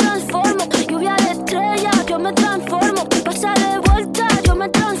 yo me transformo. Lluvia de estrellas, yo me transformo. Pasa de vuelta, yo me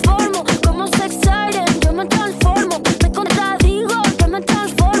transformo. Como sex siren, yo me transformo. Me contradigo, yo me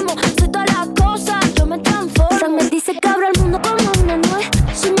transformo. Soy todas las cosas, yo me transformo. Se me dice que abro el mundo como una nuez.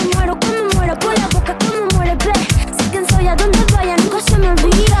 Si me muero, como muero, por la boca como muere, ve. Sé quién soy, a donde vaya, nunca se me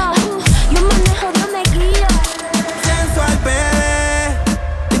olvida. Yo manejo, Dios me guía. Sensual bebé,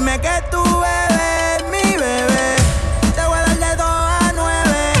 dime que tú bebes, mi bebé. Te voy a dar de 2 a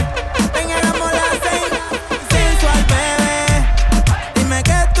 9. Ven, hagamos las 6. Sensual bebé, dime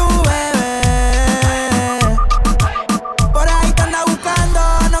que tú bebes. Por ahí te anda buscando,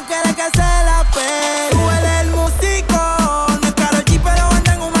 no quiere que se la pegue. Tú eres el músico, no es Karol G, pero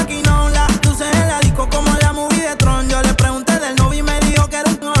anda en un maquinón. Las luces en la disco como la movie de Tron. Yo le pregunté del novio y me dijo que era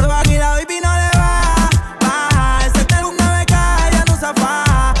un orbac. Y la baby no le baja. Ese que un 9K, ya no usa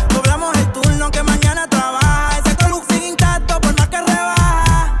faja. Doblamos el turno que mañana trabaja. Ese que look sigue intacto por más que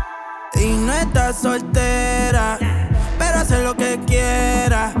rebaja. Y no está soltera, pero hace lo que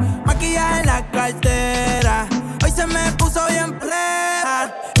quiera. Maquillaje en la cartera. Hoy se me puso bien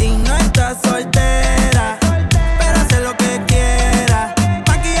presa. Y no está soltera, pero hace lo que quiera.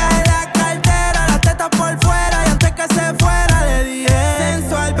 Maquillaje en la cartera, las tetas por fuera. Y antes que se fuera le dije: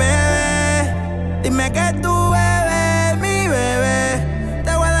 sensual bebé, dime que tú bebes, mi bebé.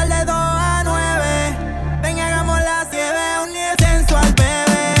 Te voy a dar de 2 a 9. Ven, hagamos las 7, un 10. Sensual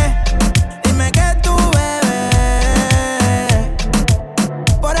bebé, dime que tú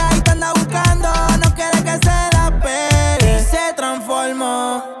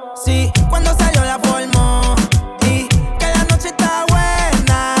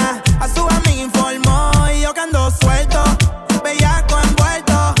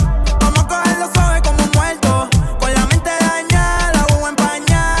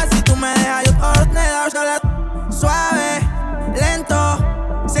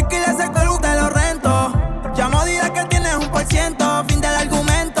alquiler se colgo, te lo rento. Llamo, dile que tienes 1%, fin del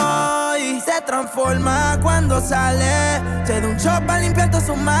argumento. Y se transforma cuando sale. Se da un shot para limpiar todos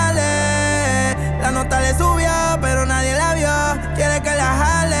sus males. La nota le subió, pero nadie la vio. Quiere que la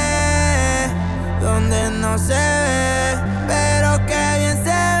jale donde no se ve, pero que bien se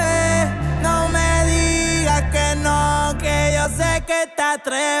ve. No me digas que no, que yo sé que te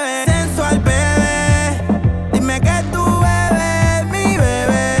atreves. Sensual, bebé, dime que tú bebes, mi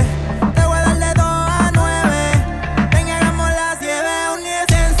bebé. Te voy a dar de 2 a 9. Venga, hagamos las 10, un 10.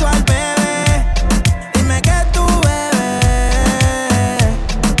 Sensual, bebé, dime que tú bebes.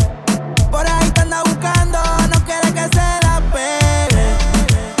 Por ahí te anda buscando, no quiere que se la pegue.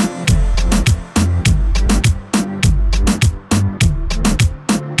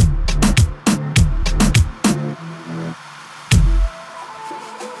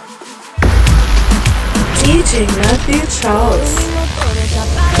 DJ Matthew Charles.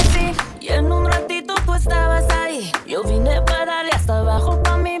 Y en un ratito tú estabas ahí. Yo vine para darle hasta abajo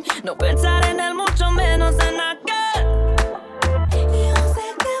pa' mí. No pensar en él, mucho menos en aquel. Y yo sé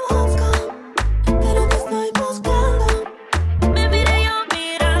que busco, pero te estoy buscando. Me miré yo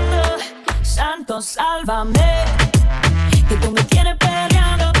mirando. Santo, sálvame. Que tú me tienes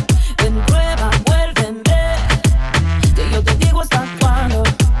peleando. Ven, prueba, vuélveme. Que yo te digo hasta cuándo.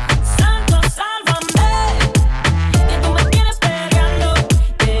 Santo, sálvame. Que tú me tienes peleando.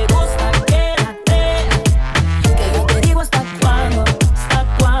 Te gusta, quédate. Que yo te digo hasta cuándo. Hasta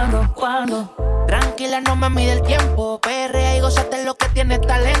cuándo, cuándo. Tranquila, no me mide el tiempo. Perrea y gózate lo que tienes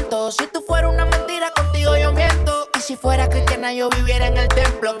talento. Si tú fueras una mentira, contigo yo miento. Y si fuera cristiana, yo viviera en el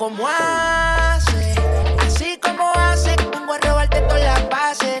templo. Como hace, así como hace. Vengo a robarte todas las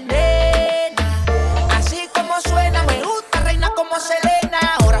bases, nena. Así como suena, me gusta, reina como Selena.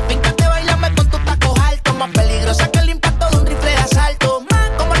 Ahora fíjate, bailame con tus tacos altos. Más peligrosa que el impacto de un rifle de asalto. Más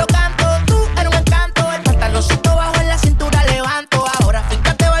como lo canto, tú eres un encanto. El pantaloncito bajo en la cintura levanto. Ahora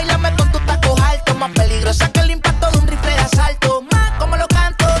fíjate, bailame con tus tacos altos. Más peligrosa que el impacto de un rifle de asalto. Más como lo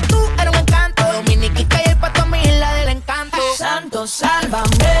canto, tú eres un encanto. Dominiquita y el pato a mi isla del encanto. Santo, sálvame.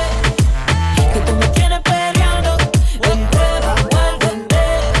 Que tú me tienes peleando. Ven, prueba, vuélveme.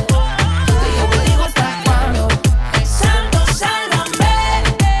 Que yo te digo hasta cuándo. Santo, sálvame.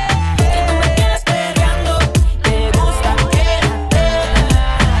 Que tú me tienes peleando. Te gusta, quédate.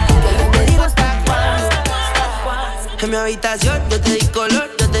 Que yo te digo hasta cuándo. En mi habitación yo te di color,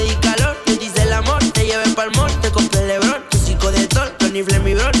 yo te di calor. Yo te hice el amor, te llevé pa'l mall, te compré el Lebron. Músico de sol, Tony Flame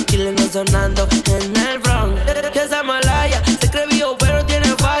y Bron. Chile no sonando en el Bronx. Ya esa Malaya, se cree vivo pero tiene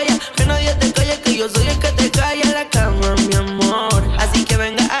falla. Que nadie te calle, que yo soy el que te calla en la cama, mi amor. Así que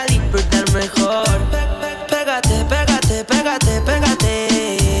venga a disfrutar mejor. Pégate, pégate, pégate,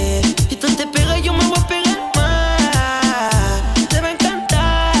 pégate. Y tú te pegas y yo me voy a pegar más. Te va a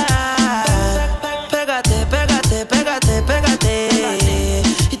encantar. Pégate, pégate, pégate, pégate.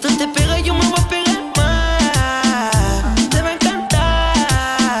 Y tú te pegas y yo me voy a pegar más. Te va a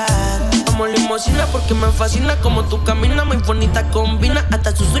encantar. Vamos limosina porque me fascina como tú caminas. Muy bonita combina,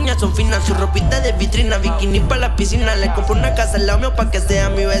 hasta sus uñas son finas. Su ropita de vitrina, bikini pa' la piscina. Le compré una casa al lado mío pa' que sea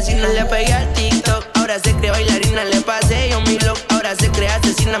mi vecina. Le pegué al TikTok, ahora se cree bailarina. Le pasé yo mi look, ahora se cree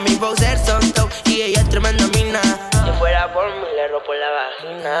asesina. Mi bowser son top y ella es tremenda mina. Si fuera por mí le rompo la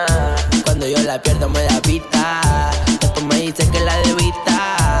vagina. Cuando yo la pierdo me da pita. Después me dice que la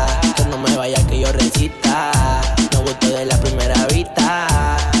debita. Que no me vaya que yo recita. No gusto de la primera vista.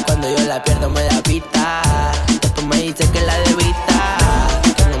 Cuando yo la pierdo me da pita. Después me dice que la debita.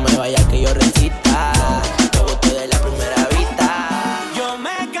 Que no me vaya que yo recita. No gusto de la primera vista. Yo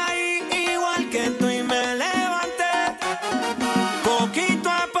me caí igual que tú y me levanté. Poquito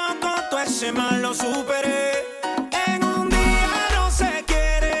a poco todo ese mal lo superé. En un día no se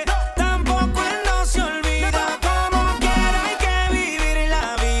quiere, tampoco él no se olvida. Como quiera hay que vivir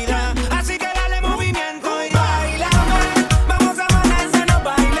la vida. Así que dale movimiento y bailando. Vamos a amanecernos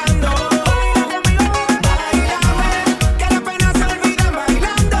bailando. Baila conmigo,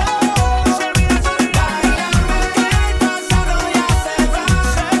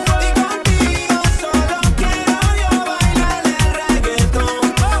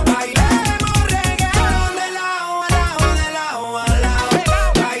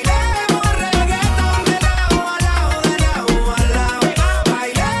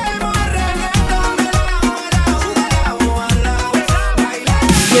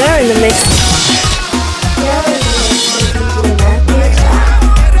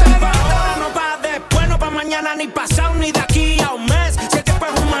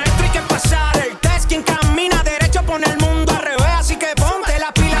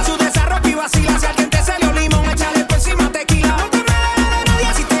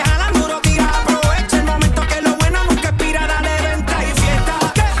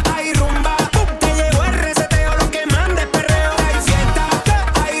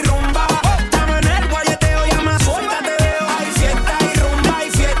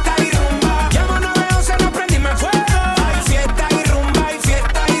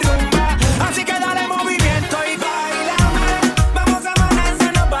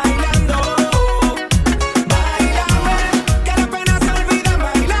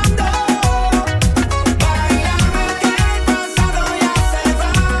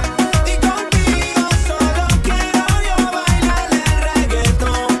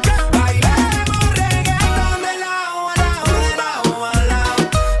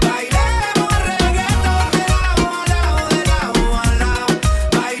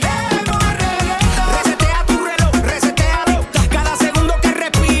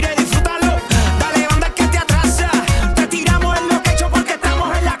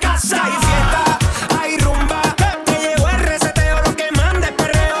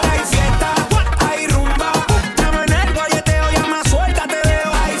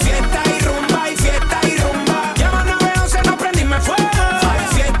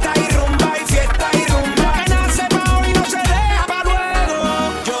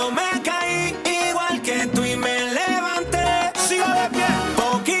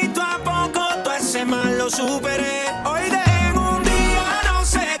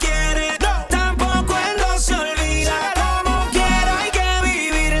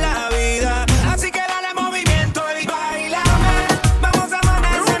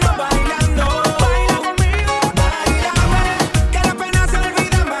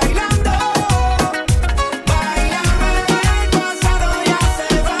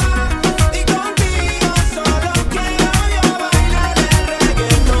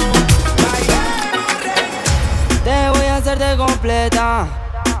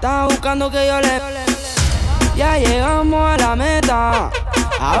 Estaba buscando que yo le... Ya llegamos a la meta.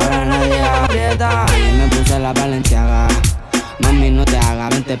 Ahora nadie aprieta. Y me puse la Valenciaga. Mami, no te hagas,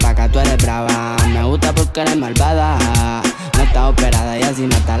 vente pa' acá, tú eres brava. Me gusta porque eres malvada. No está operada y así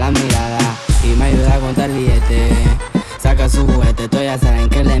mata la mirada. Y me ayuda a contar billetes. Saca su juguete, tú ya saben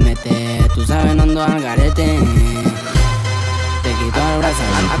que le mete. Tú sabes, no ando al garete. Te quito el brazo.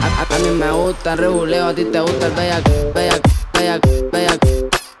 A mí me gusta el rebuleo, a ti te gusta el bellac.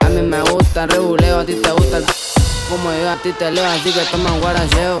 A mí me gusta el rebuleo, a ti te gusta el... Como yo a ti te leo, así que toma un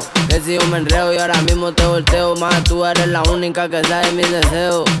guaracheo. Que si yo me enreo y ahora mismo te volteo. Más tú eres la única que sabe mis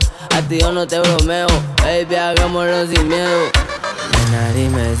deseos. A ti yo no te bromeo, baby, hagámoslo sin miedo. Nena,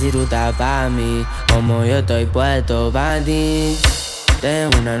 dime si tú estás pa' mí, como yo estoy puesto pa' ti.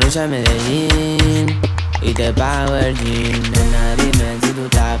 Tengo una noche en Medellín y te pago el jean. Nena, dime si tú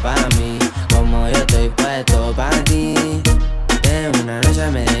estás pa' mí, como yo estoy puesto pa' ti. Tengo una noche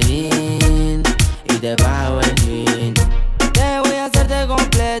en Medellín y te pago el jean. Te voy a hacerte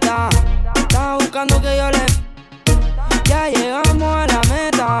completa. Estaba buscando que yo le... Ya llegamos a la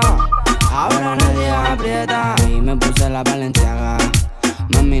meta. Ahora nadie aprieta. Y me puse la Valenciaga.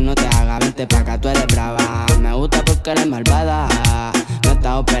 Mami, no te hagas, vente pa' acá, tú eres brava. Me gusta porque eres malvada. No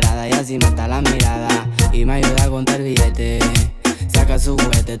está operada y así mata la mirada. Y me ayuda a contar billetes. Saca su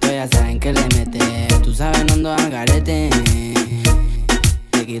juguete, tú ya saben que le mete. Tú sabes, no ando al garete.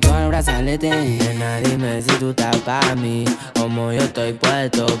 Te quito el brazalete. Nena, dime si tú estás pa' mí, como yo estoy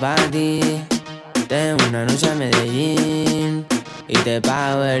puesto pa' ti. Tengo una noche en Medellín y te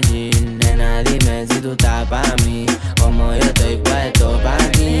pago el jean. Nena, dime si tú estás pa' mí, como yo estoy puesto pa'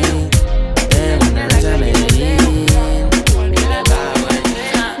 ti. Tengo una noche en Medellín y te pago el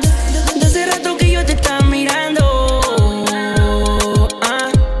jean. De hace rato que yo te estaba mirando,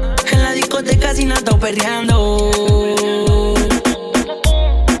 en la discoteca sin nada perreando.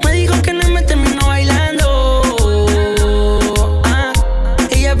 Me dijo que no me terminó bailando,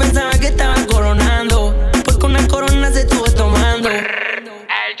 ella pensaba que estaba coronando, porque una corona se estuvo tomando. El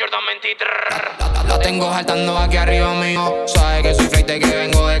Jordan 23. La tengo saltando aquí arriba mío. Sabe que soy fleite, que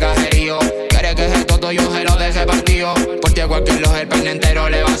vengo de cajerío. Quiere que ese toto yo se lo deje partido, porque a cualquier loja el peine entero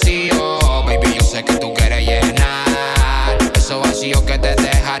le vacío. Baby, yo sé que tú quieres llenar esos vacíos que te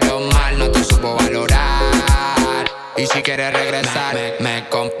dejaron mal, no te supo valorar. Y si quieres regresar, me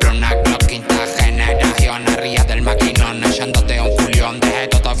compré una Glock quinta generación, arriba del maquinón, echándote un culión. Dejé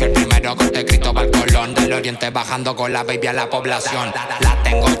todo fiel primero con te grito pa'l Colón del Oriente, bajando con la baby a la población. La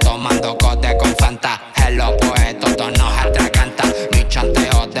tengo tomando cote con Fanta, en los poetos tonos atracanta. Mi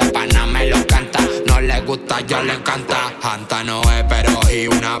chanteo de pana me lo canta, no le gusta, yo le encanta. Anta no es, pero y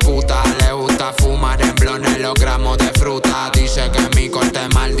una puta. Le gusta fumar en blones los gramos de fruta. Dice que mi corte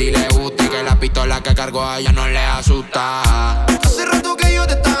mal, dile gusta, y que la pistola que cargo a ella no le asusta. Hace rato que yo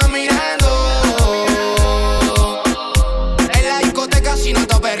te estaba mirando, en la discoteca si no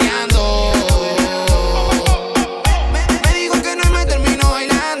estoy perreando. Me dijo que no me terminó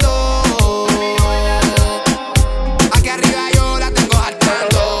bailando. Aquí arriba yo la tengo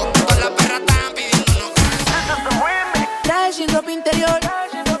hartando. Todas las perras están pidiendo unos. Traje sin ropa interior,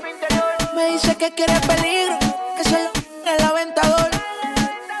 me dice que quiere peligro, que se lo el aventador.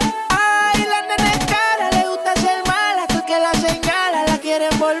 Ay, la nena es cara, le gusta ser mala, tú que la señala, la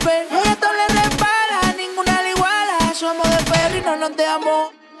quieren volver. Ella todo le repara, ninguna le iguala. Somos de perro y no nos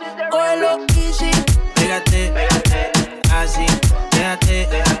dejamos. Cógelo easy, pégate, así, déjate,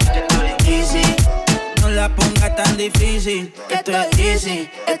 easy. No la pongas tan difícil, que esto es easy,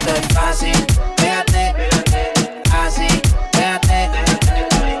 esto es fácil. Pégate, así, déjate,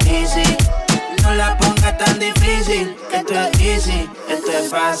 easy. No la pongas tan difícil, que esto es easy, esto es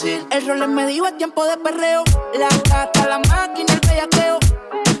fácil. El rol me dijo es tiempo de perreo. La gata, la máquina, el bellaqueo.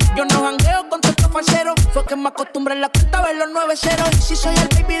 Yo no jangueo con tanto falsero. Fue que me acostumbré en la cuenta a ver los 9-0. Y si soy el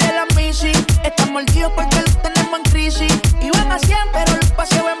baby de la Missy, están mordidos porque los tenemos en crisis. Iban a 100 pero los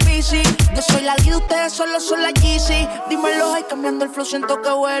paseo en bici. Yo soy la líder, ustedes solo son la Yeezy. Dímelo, ay, cambiando el flow, siento que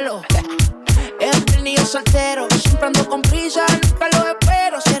vuelo. Es el niño soltero, siempre ando con prisa, nunca lo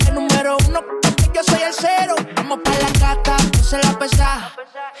espero. Si eres número uno, porque yo soy el cero. Vamos pa' la gata, no se la pesa.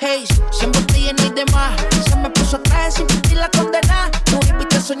 Hey, siempre estoy lleno y demás. Se me puso atrás sin sentir la condena. Tu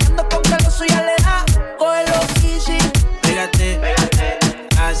viste soñando con que lo suya le da. Cógelo easy, Pégate,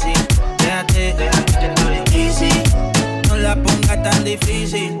 así, déjate, easy. No la pongas tan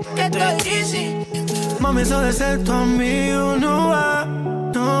difícil, que esto es easy. Mami, eso de ser tu amigo no va,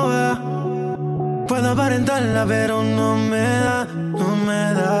 no va. Puedo aparentarla, pero no me da, no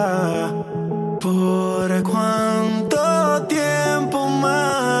me da. ¿Por cuánto tiempo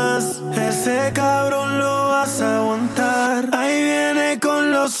más ese cabrón lo vas a aguantar? Ahí viene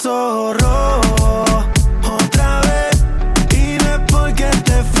con lo los zorros otra vez. Y no es porque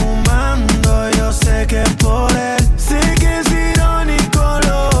esté fumando, yo sé que es por él. Sé que es irónico,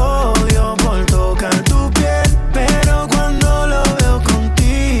 lo odio por tocar tu piel, pero cuando lo veo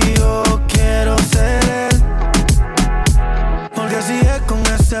contigo quiero ser él. Porque si es con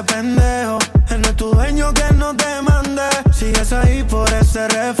ese pendejo, él no es tu dueño, que no te mande. Sigues ahí por ese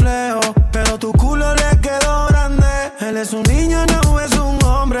reflejo, pero tu culo le quedó grande. Él es un niño, no es un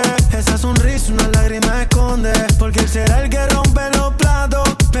hombre. Esa sonrisa una lágrima esconde, porque él será el que rompe los platos,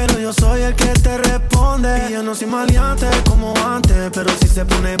 pero yo soy el que te responde. Y yo no soy maleante como antes, pero si se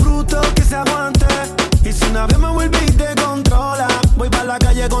pone bruto que se aguante. Y si una vez me vuelve y te controla, voy pa' la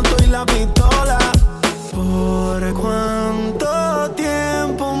calle con tu y la pistola. ¿Por cuánto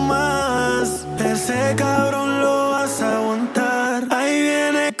tiempo más ese cabrón lo vas a aguantar? Ahí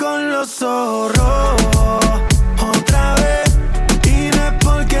viene con los zorros otra vez. Y no es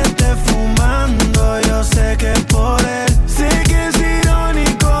porque esté fumando, yo sé que es por él. Sé que es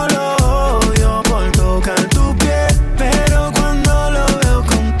irónico, lo odio por tocar tu piel, pero cuando lo veo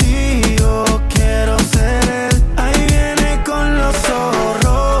contigo quiero ser él. Ahí viene con los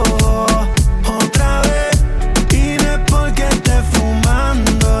zorros otra vez. Y no es porque esté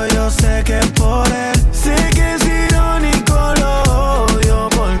fumando, yo sé que es por él. Sé que es irónico, lo odio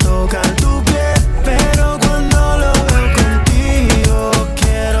por tocar tu piel, pero cuando lo veo contigo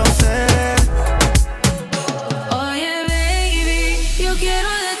quiero ser él. Oye, baby, yo quiero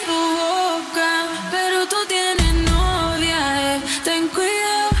de tu boca, pero tú tienes novia, ten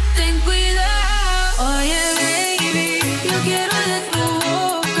cuidado, ten cuidado. Oye, baby, yo quiero de tu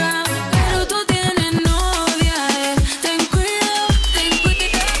boca, pero tú tienes novia, ten cuidado, ten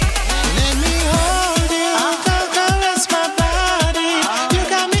cuidado. Let me hold you, caress my body. You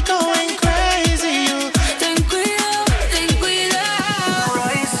got me going crazy. Ten cuidado, ten cuidado.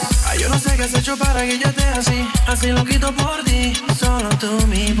 Ay, yo no sé qué has hecho para que yo esté así lo quito por ti. Solo tú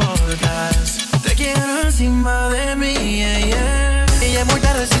me importas. Te quiero encima de mí, yeah, yeah. Y ya es muy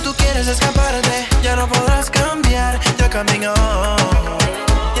tarde si tú quieres escaparte. Ya no podrás cambiar, you're coming on.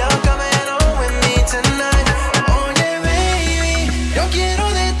 You're coming on with me tonight. Oye, baby, yo quiero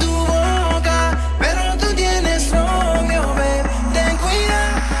de tu boca, pero tú tienes novio, babe. Ten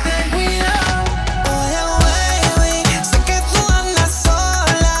cuidado, ten cuidado. Oye, baby, sé que tú andas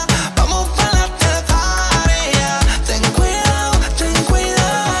sola. Vamos para la party. Ten cuidado, ten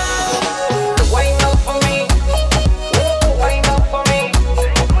cuidado. Wind up for me, wind up for me,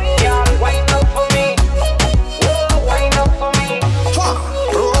 yeah, wind up for me, wind up for me.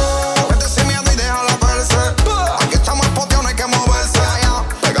 Vete sin miedo y déjala verse. Aquí estamos espoteados, no hay que moverse.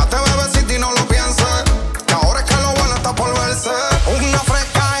 Pégate, bebecito, y no lo pienses, que ahora es que lo bueno está por verse. Una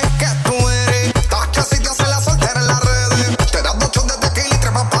fresca es que tú eres. Estás que si te hace la soltera en las redes. Te das 2 shots de tequila y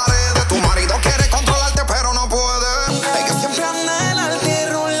trepas paredes. Tu marido quiere controlarte pero no puede. Ella siempre anda en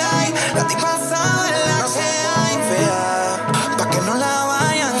altirulay. La tipa sabe la que hay fea, pa' que no la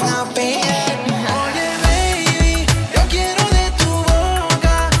vayan a pillar. Oye, baby, yo quiero de tu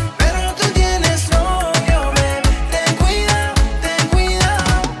boca, pero tú tienes novio, babe. Ten cuidado, ten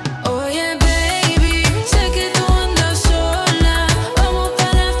cuidado. Oye, baby, sé que tú andas sola. Vamos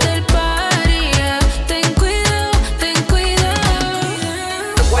para el after party, ten cuidado, ten cuidado.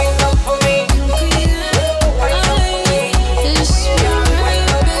 Wind up for me, wind up for me,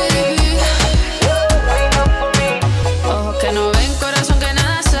 wind up for me. Ojos que no ven, corazón que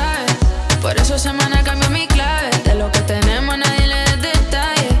nada sabe. Por eso semana cambió mi clave. De lo que tenemos nadie le da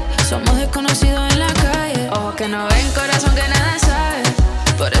detalle. Somos desconocidos en la calle. Ojos que no ven, corazón que nada sabe.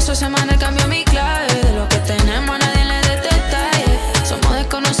 Por eso semana cambió mi clave. De lo que tenemos nadie le da detalle. Somos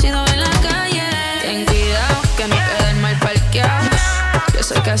desconocidos en la calle. Ten cuidado que no queden mal parqueados. Yo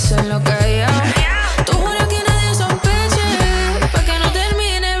sé que hacerlo callado. Tú juras que nadie sospeche, pa' que no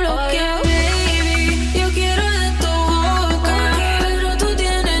termine bloqueado. Baby, yo quiero de tu boca, pero tú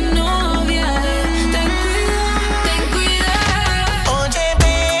tienes novia. Ten cuidado, ten cuidado. Oye,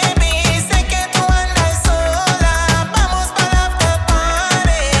 baby, sé que tú andas sola. Vamos para la after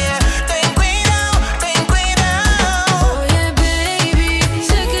party. Ten cuidado, ten cuidado. Oye, baby,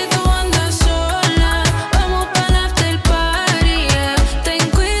 sé que tú andas sola. Vamos para el after party. Ten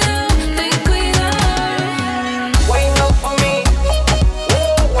cuidado, ten cuidado. Wind up for me,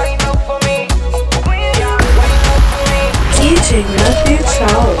 wind up for me, yeah, wind up for me. DJ Matthew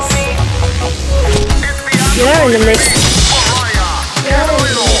Charles. It's You're in the mix